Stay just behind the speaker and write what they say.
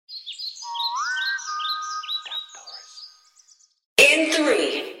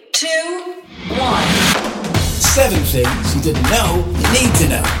3, 2, 1. 7 things you didn't know you need to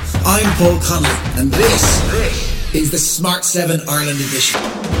know. I'm Paul Connolly, and this is the Smart 7 Ireland edition.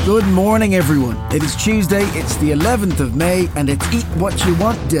 Good morning, everyone. It is Tuesday, it's the 11th of May, and it's Eat What You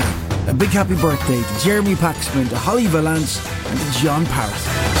Want Day. A big happy birthday to Jeremy Paxman, to Holly Valance, and to John Parrott.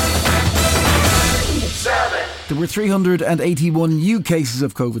 7. There were 381 new cases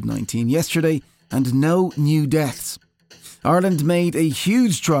of COVID-19 yesterday, and no new deaths. Ireland made a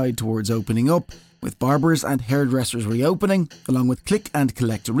huge stride towards opening up, with barbers and hairdressers reopening, along with click and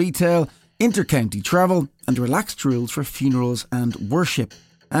collect retail, inter-county travel, and relaxed rules for funerals and worship.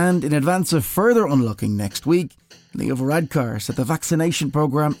 And in advance of further unlocking next week, Leo Varadkar said the vaccination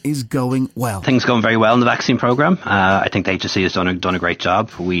programme is going well. Things are going very well in the vaccine programme. I think the HSE has done a great job.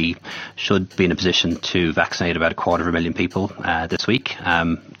 We should be in a position to vaccinate about 250,000 people this week.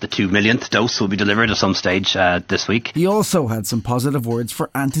 The 2 millionth dose will be delivered at some stage this week. He also had some positive words for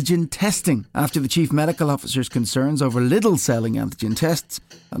antigen testing after the Chief Medical Officer's concerns over Lidl selling antigen tests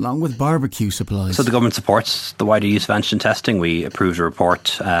along with barbecue supplies. So the government supports the wider use of antigen testing. We approved a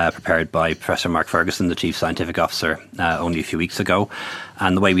report prepared by Professor Mark Ferguson, the Chief Scientific Officer, only a few weeks ago.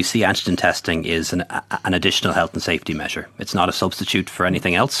 And the way we see antigen testing is an additional health and safety measure. It's not a substitute for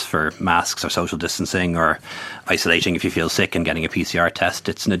anything else, for masks or social distancing or isolating if you feel sick and getting a PCR test.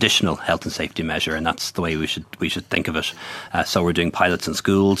 It's an additional health and safety measure, and that's the way we should think of it. So we're doing pilots in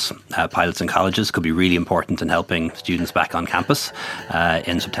schools, pilots in colleges. Could be really important in helping students back on campus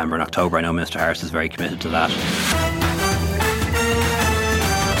in September and October. I know Minister Harris is very committed to that.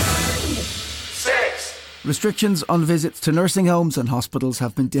 Restrictions on visits to nursing homes and hospitals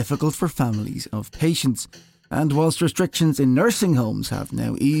have been difficult for families of patients. And whilst restrictions in nursing homes have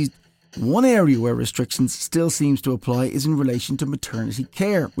now eased, one area where restrictions still seems to apply is in relation to maternity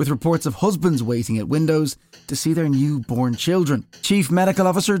care, with reports of husbands waiting at windows to see their newborn children. Chief Medical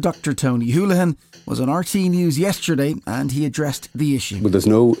Officer Dr. Tony Houlihan was on RT News yesterday and he addressed the issue. Well, there's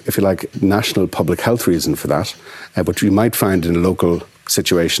no, if you like, national public health reason for that, but you might find in a local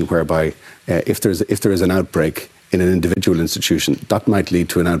situation whereby if there is an outbreak in an individual institution, that might lead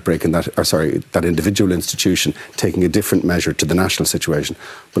to an outbreak in that individual institution taking a different measure to the national situation.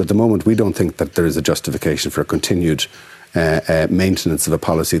 But at the moment, we don't think that there is a justification for a continued maintenance of a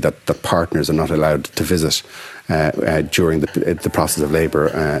policy that partners are not allowed to visit during the process of labour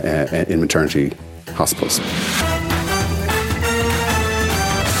in maternity hospitals.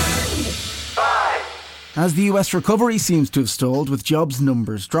 As the US recovery seems to have stalled with jobs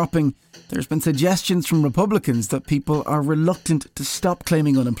numbers dropping, there's been suggestions from Republicans that people are reluctant to stop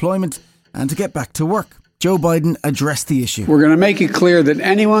claiming unemployment and to get back to work. Joe Biden addressed the issue. We're going to make it clear that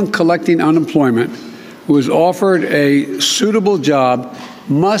anyone collecting unemployment who is offered a suitable job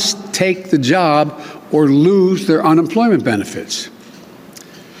must take the job or lose their unemployment benefits.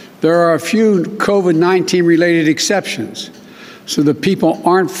 There are a few COVID-19 related exceptions, so that people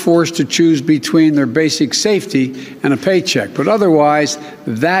aren't forced to choose between their basic safety and a paycheck. But otherwise,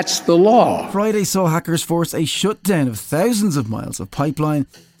 that's the law. Friday saw hackers force a shutdown of thousands of miles of pipeline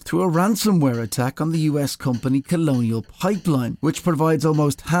through a ransomware attack on the US company Colonial Pipeline, which provides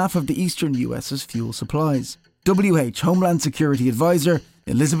almost half of the eastern US's fuel supplies. WH Homeland Security Advisor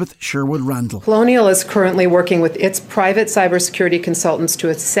Elizabeth Sherwood Randall. Colonial is currently working with its private cybersecurity consultants to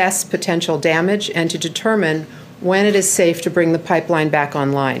assess potential damage and to determine when it is safe to bring the pipeline back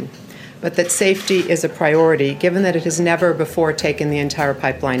online, but that safety is a priority given that it has never before taken the entire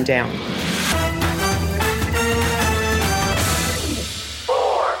pipeline down.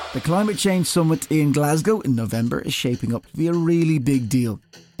 The Climate Change Summit in Glasgow in November is shaping up to be a really big deal.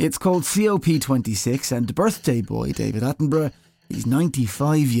 It's called COP26 and birthday boy David Attenborough, he's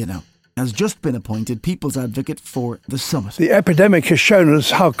 95 has just been appointed People's Advocate for the summit. The epidemic has shown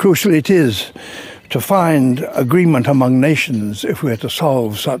us how crucial it is to find agreement among nations if we are to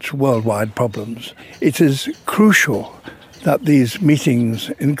solve such worldwide problems. It is crucial that these meetings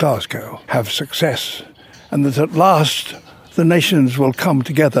in Glasgow have success and that at last the nations will come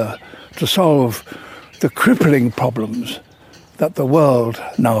together to solve the crippling problems that the world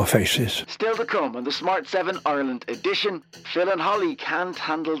now faces. Still to come on the Smart 7 Ireland edition, Phil and Holly can't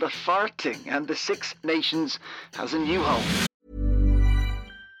handle the farting and the Six Nations has a new home.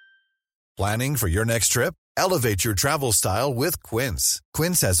 Planning for your next trip? Elevate your travel style with Quince.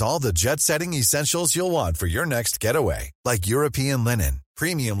 Quince has all the jet-setting essentials you'll want for your next getaway, like European linen,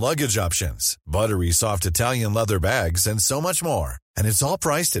 premium luggage options, buttery soft Italian leather bags, and so much more. And it's all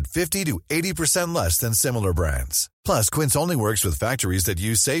priced at 50 to 80% less than similar brands. Plus, Quince only works with factories that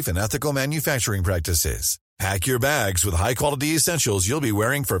use safe and ethical manufacturing practices. Pack your bags with high-quality essentials you'll be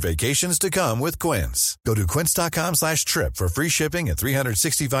wearing for vacations to come with Quince. Go to quince.com/trip for free shipping and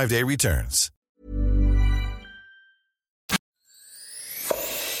 365-day returns.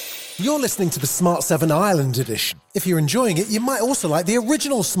 You're listening to the Smart 7 Ireland edition. If you're enjoying it, you might also like the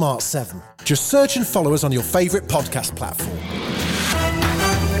original Smart 7. Just search and follow us on your favourite podcast platform.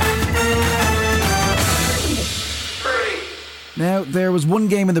 Now, there was one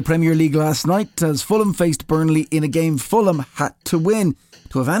game in the Premier League last night as Fulham faced Burnley in a game Fulham had to win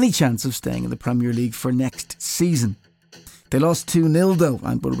to have any chance of staying in the Premier League for next season. They lost 2-0 though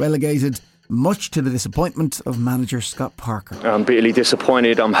and were relegated, much to the disappointment of manager Scott Parker. I'm bitterly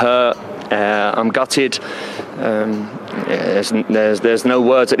disappointed, I'm hurt, I'm gutted. There's no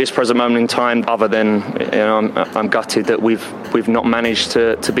words at this present moment in time other than I'm gutted that we've not managed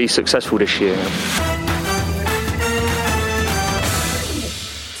to be successful this year.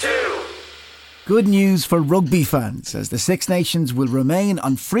 Good news for rugby fans, as the Six Nations will remain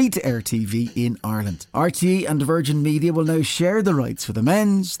on free-to-air TV in Ireland. RTE and Virgin Media will now share the rights for the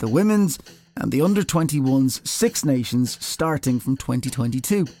men's, the women's and the under-21s Six Nations starting from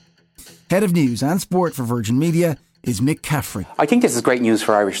 2022. Head of News and Sport for Virgin Media is Mick Caffrey. I think this is great news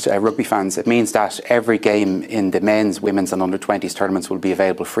for Irish rugby fans. It means that every game in the men's, women's and under-20s tournaments will be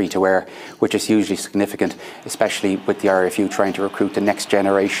available free to air, which is hugely significant, especially with the RFU trying to recruit the next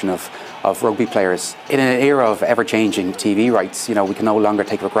generation of rugby players. In an era of ever-changing TV rights, we can no longer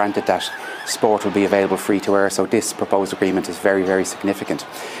take for granted that sport will be available free to air, so this proposed agreement is very, very significant.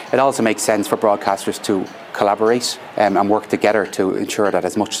 It also makes sense for broadcasters to collaborate and work together to ensure that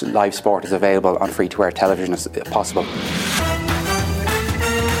as much live sport is available on free-to-air television as possible.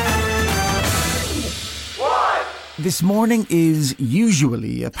 This morning is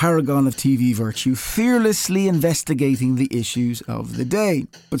usually a paragon of TV virtue, fearlessly investigating the issues of the day.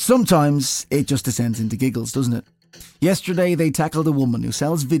 But sometimes it just descends into giggles, doesn't it? Yesterday they tackled a woman who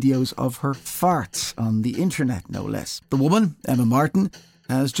sells videos of her farts on the internet, no less. The woman, Emma Martin,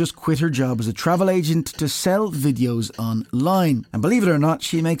 has just quit her job as a travel agent to sell videos online. And believe it or not,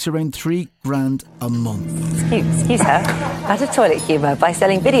 she makes around $3,000 a month. Excuse her, out of toilet humour by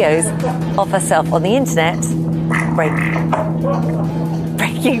selling videos of herself on the internet.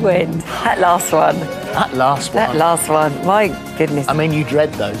 Breaking wind. That last one. My goodness. I mean, you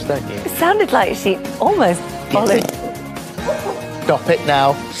dread those, don't you? It sounded like she almost followed. Stop it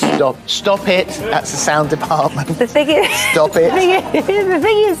now. Stop it. That's the sound department. The thing is... Stop it. The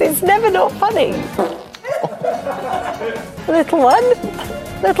thing is, it's never not funny. Little one.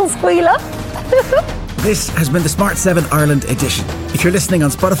 Little squealer. This has been the Smart 7 Ireland edition. If you're listening on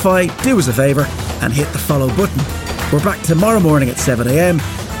Spotify, do us a favour and hit the follow button. We're back tomorrow morning at 7 a.m,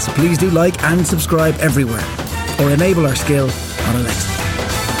 so please do like and subscribe everywhere, or enable our skill on Alexa.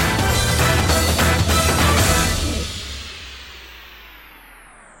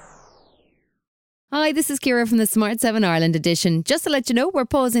 Hi, this is Ciara from the Smart 7 Ireland edition. Just to let you know, we're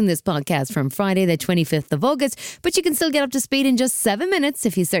pausing this podcast from Friday the 25th of August, but you can still get up to speed in just 7 minutes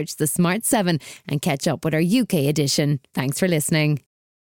if you search the Smart 7 and catch up with our UK edition. Thanks for listening.